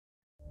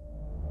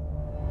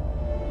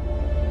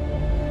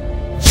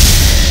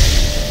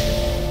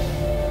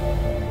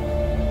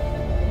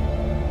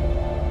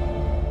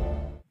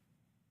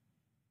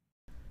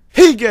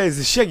guys,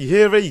 it's Shaggy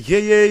here,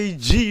 aka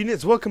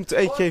G-Units. Welcome to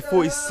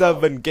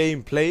AK47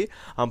 gameplay.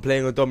 I'm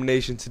playing on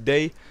Domination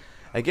today.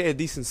 I get a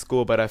decent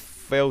score, but I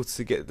failed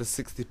to get the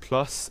 60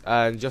 plus.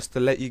 And just to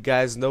let you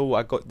guys know,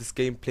 I got this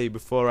gameplay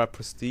before I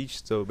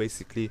prestige. So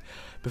basically,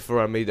 before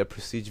I made a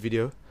prestige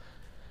video.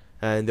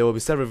 And there will be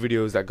several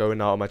videos that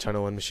going out on my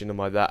channel and machine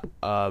like that.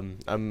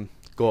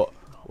 Got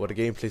the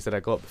gameplays that I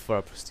got before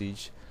I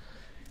prestige.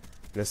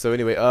 So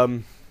anyway,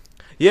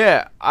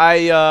 yeah,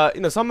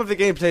 some of the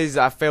gameplays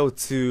I failed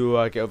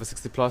to get over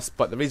 60 plus,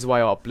 but the reason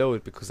why I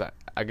upload because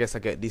I guess I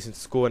get a decent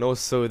score, and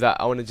also that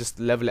I want to just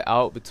level it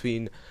out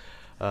between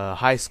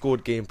high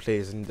scored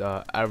gameplays and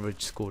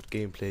average scored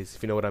gameplays,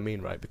 if you know what I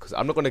mean, right? Because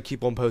I'm not gonna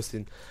keep on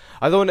posting.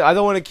 I don't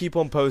want to keep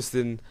on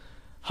posting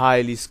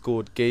highly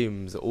scored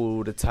games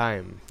all the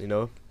time, you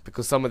know,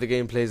 because some of the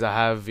gameplays I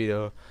have,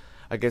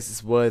 I guess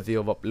it's worthy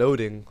of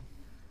uploading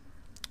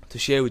to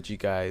share with you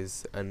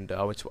guys, and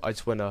I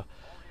just wanna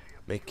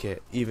make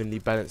it evenly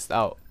balanced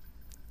out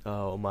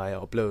on my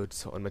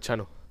uploads on my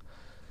channel.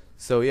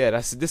 So yeah,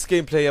 that's this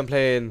gameplay I'm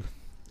playing.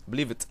 I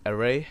believe it's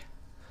Array,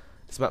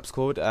 this map's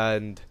called,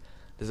 and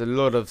there's a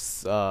lot of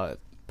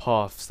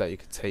paths that you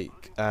could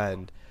take,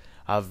 and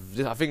I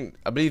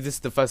believe this is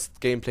the first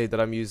gameplay that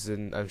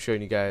I'm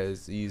showing you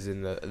guys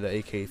using the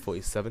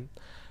AK47,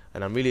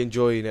 and I'm really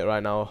enjoying it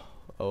right now.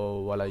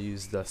 While I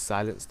use the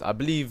silenced, I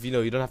believe you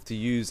don't have to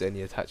use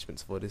any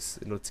attachments for this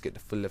in order to get the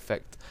full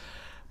effect,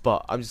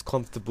 but I'm just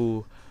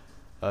comfortable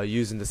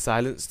using the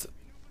silenced,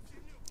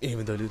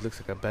 even though it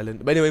looks like a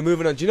bellend. But anyway,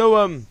 moving on. Do you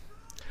know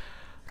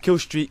kill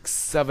streaks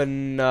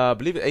 7? I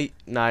believe it 8,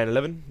 9,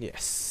 11.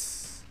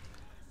 Yes,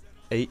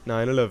 8,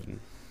 9, 11.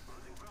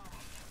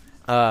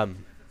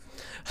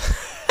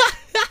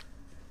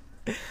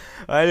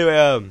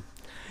 Anyway,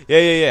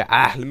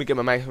 yeah. Let me get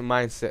my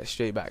mindset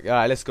straight back. All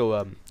right, let's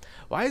go.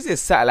 Why is there a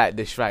satellite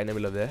dish right in the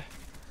middle of there?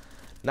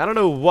 Now I don't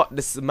know what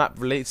this map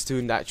relates to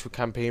in the actual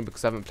campaign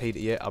because I haven't played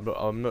it yet.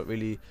 I'm not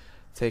really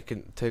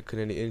taking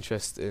any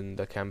interest in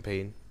the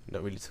campaign.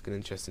 Not really taking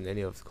interest in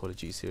any of the Call of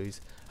Duty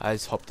series. I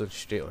just hopped on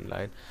straight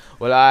online.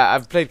 Well,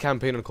 I've played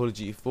campaign on Call of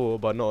Duty 4,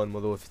 but not on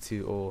Modern Warfare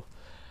 2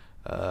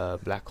 or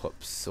Black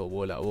Ops or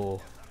War at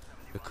War,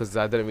 because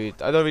I don't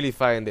really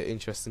find it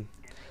interesting.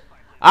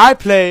 I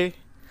play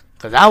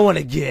because I want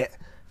to get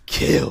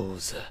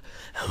kills.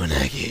 And when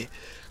I get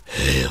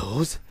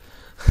kills,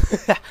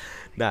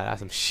 nah, that's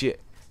some shit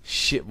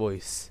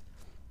voice.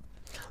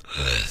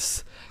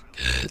 Let's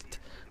get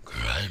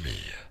grimy.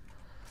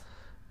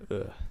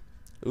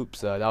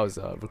 Oops, that was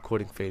a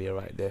recording failure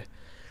right there,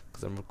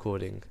 because I'm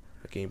recording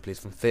the gameplays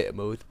from theater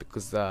mode,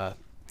 because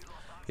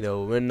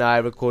when I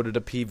recorded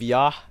a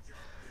PVR,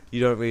 you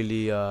don't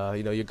really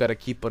you gotta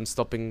keep on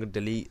stopping,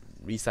 delete,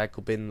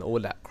 recycle bin, all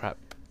that crap.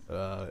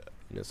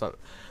 So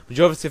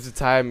majority of the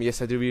time,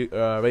 yes, I do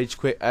rage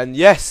quit, and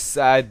yes,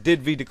 I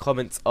did read the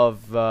comments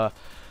of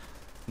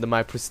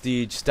my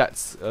prestige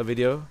stats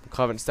video,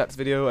 current stats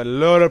video, and a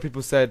lot of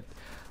people said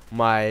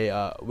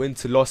my win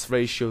to loss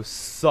ratio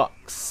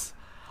sucks.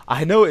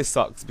 I know it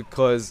sucks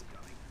because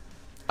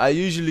I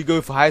usually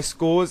go for high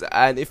scores,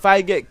 and if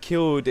I get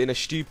killed in a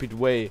stupid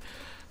way,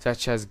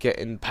 such as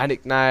getting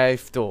panic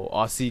knifed, or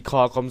RC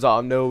car comes out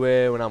of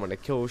nowhere when I'm on a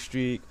kill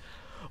streak,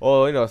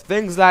 or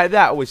things like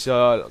that, which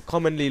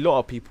commonly a lot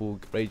of people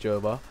rage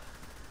over,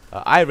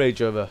 I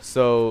rage over,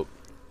 so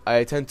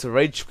I tend to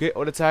rage quit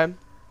all the time.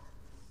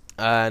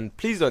 And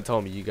please don't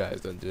tell me you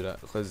guys don't do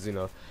that, because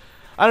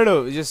I don't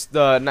know, it's just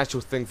the natural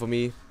thing for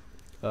me.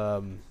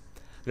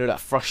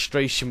 That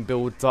frustration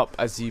builds up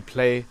as you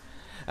play,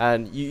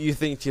 and you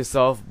think to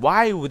yourself,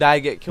 why would I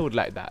get killed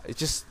like that?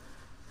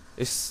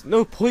 It's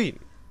no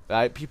point.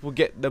 Right? People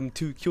get them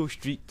 2 kill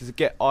streak to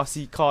get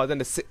RC car, then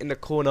they sit in the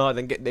corner,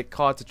 then get their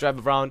car to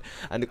drive around,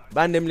 and it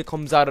randomly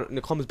comes out and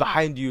it comes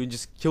behind you and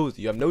just kills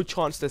you. You have no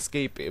chance to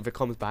escape it if it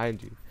comes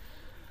behind you.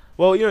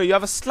 Well, you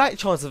have a slight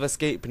chance of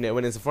escaping it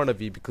when it's in front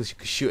of you because you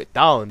can shoot it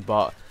down,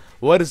 but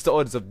what is the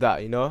odds of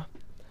that,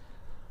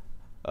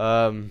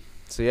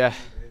 So yeah,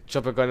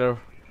 chopper gunner,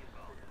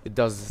 it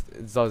does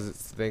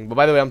its thing. But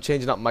by the way, I'm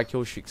changing up my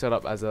kill streak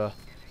setup as a,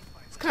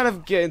 it's kind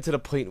of getting to the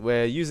point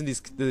where using this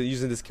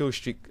kill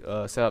streak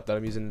setup that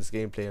I'm using in this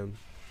gameplay and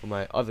for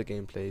my other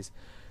gameplays,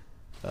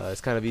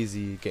 it's kind of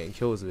easy getting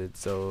kills with.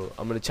 So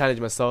I'm gonna challenge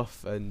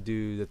myself and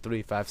do the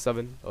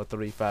 3-5-7 or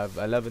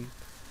 3-5-11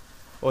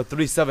 or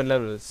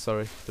 3-7-11.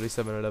 Sorry,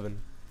 3-7-11.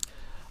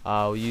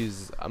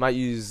 I might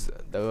use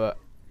the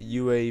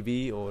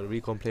UAV or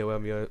recon player,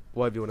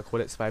 whatever you want to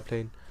call it, spy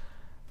plane,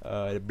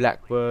 the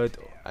Blackbird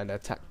and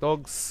attack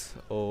dogs,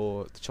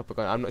 or the chopper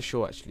gun. I'm not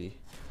sure actually.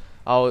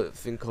 I'll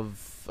think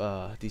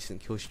of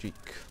decent kill streak.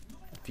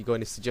 If you got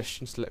any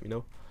suggestions, let me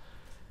know.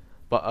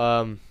 But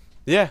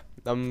yeah,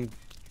 I'm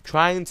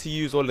trying to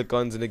use all the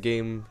guns in the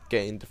game,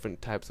 getting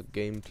different types of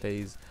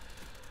gameplays.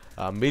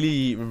 I'm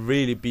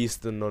really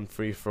beasting on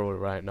free for all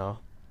right now,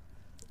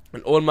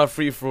 and all my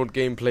free for all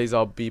gameplays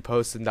I'll be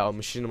posting that on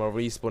Machinima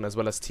Respawn as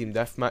well as Team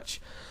Deathmatch.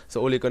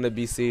 So all you're gonna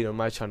be seeing on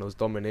my channel is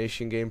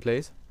Domination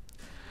gameplays,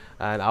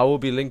 and I will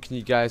be linking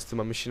you guys to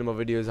my Machinima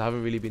videos. I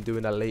haven't really been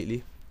doing that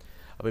lately.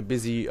 I've been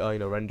busy,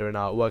 rendering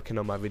out, working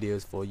on my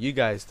videos for you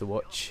guys to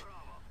watch.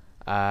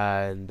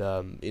 And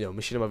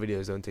machining my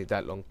videos don't take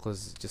that long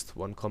because just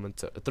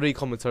 3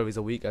 commentaries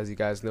a week. As you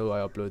guys know, I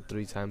upload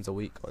 3 times a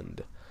week on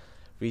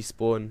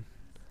Respawn.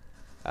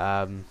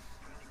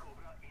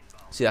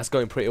 See, that's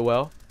going pretty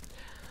well.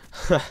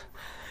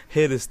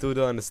 Haters still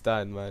don't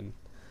understand, man.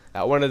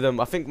 At one of them,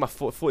 I think my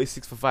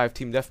 46 for 5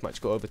 team deathmatch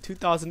got over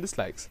 2,000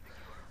 dislikes.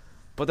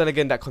 But then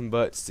again, that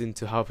converts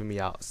into helping me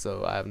out,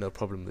 so I have no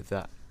problem with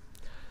that.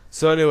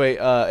 So anyway,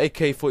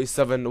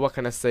 AK47, what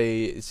can I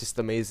say? It's just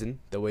amazing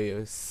the way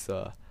it's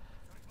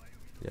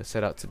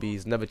set out to be.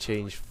 It's never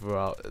changed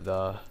throughout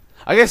the.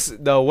 I guess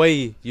the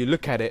way you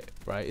look at it,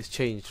 right, it's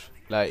changed.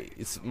 Like,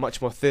 it's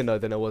much more thinner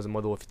than it was in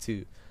Modern Warfare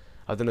 2.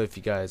 I don't know if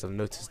you guys have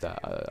noticed that.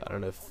 I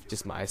don't know if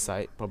just my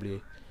eyesight,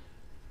 probably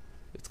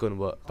it's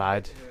gone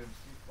bad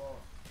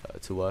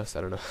to worse.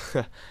 I don't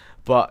know.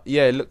 But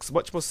yeah, it looks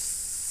much more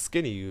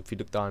skinny if you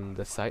look down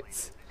the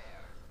sights.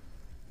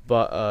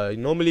 But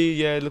normally,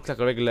 yeah, it looks like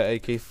a regular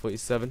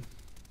AK47.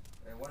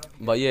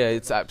 But yeah,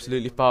 it's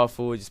absolutely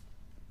powerful, just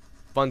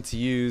fun to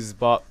use.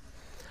 But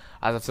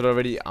as I've said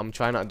already, I'm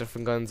trying out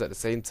different guns at the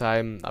same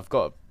time. I've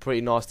got a pretty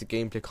nasty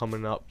gameplay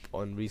coming up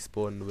on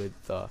Respawn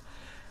with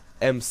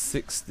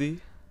M60,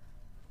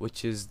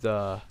 which is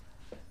the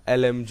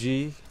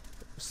LMG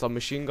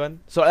submachine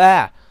gun. So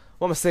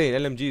what am I saying?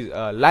 LMG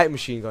is light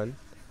machine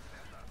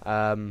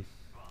gun.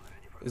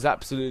 It's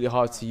absolutely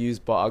hard to use,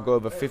 but I got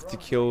over 50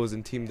 kills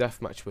in team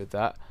deathmatch with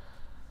that.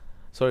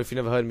 Sorry if you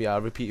never heard me. I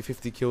repeat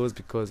 50 kills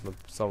because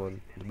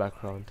someone in the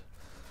background.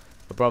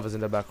 My brother's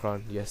in the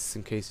background. Yes,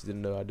 in case you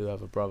didn't know, I do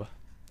have a brother.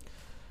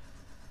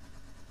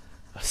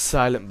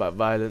 Silent but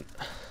violent.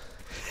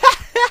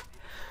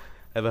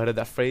 Ever heard of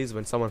that phrase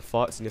when someone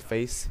farts in your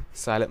face?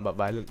 Silent but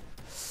violent.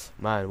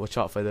 Man, watch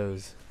out for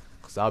those,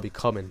 cause I'll be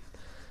coming.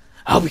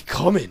 I'll be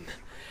coming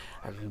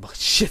and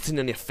shitting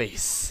on your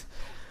face.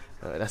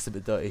 That's a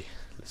bit dirty.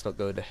 Let's not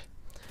go there.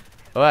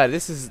 Alright,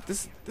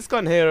 this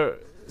gun here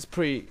is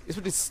pretty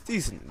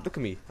decent. Look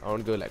at me. I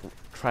want to go like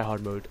try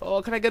hard mode.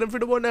 Oh, can I get him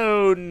through the wall?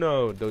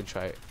 No, don't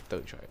try it.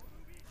 Don't try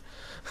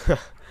it.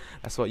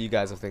 That's what you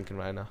guys are thinking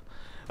right now.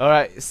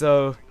 Alright,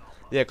 so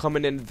yeah,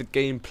 coming into the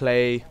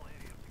gameplay,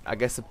 I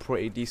guess a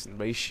pretty decent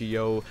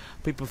ratio.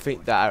 People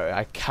think that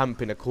I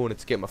camp in a corner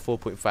to get my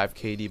 4.5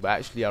 KD, but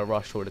actually I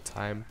rush all the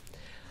time.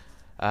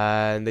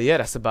 And yeah,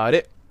 that's about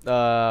it.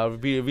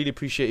 Really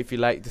appreciate if you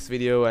like this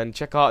video and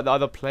check out the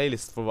other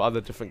playlists for other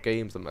different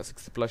games on my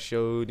 60+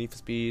 show, Need for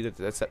Speed,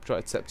 etc,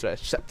 etc,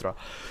 etc.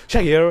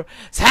 Check here.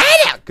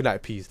 Good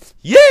night, peace.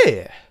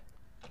 Yeah.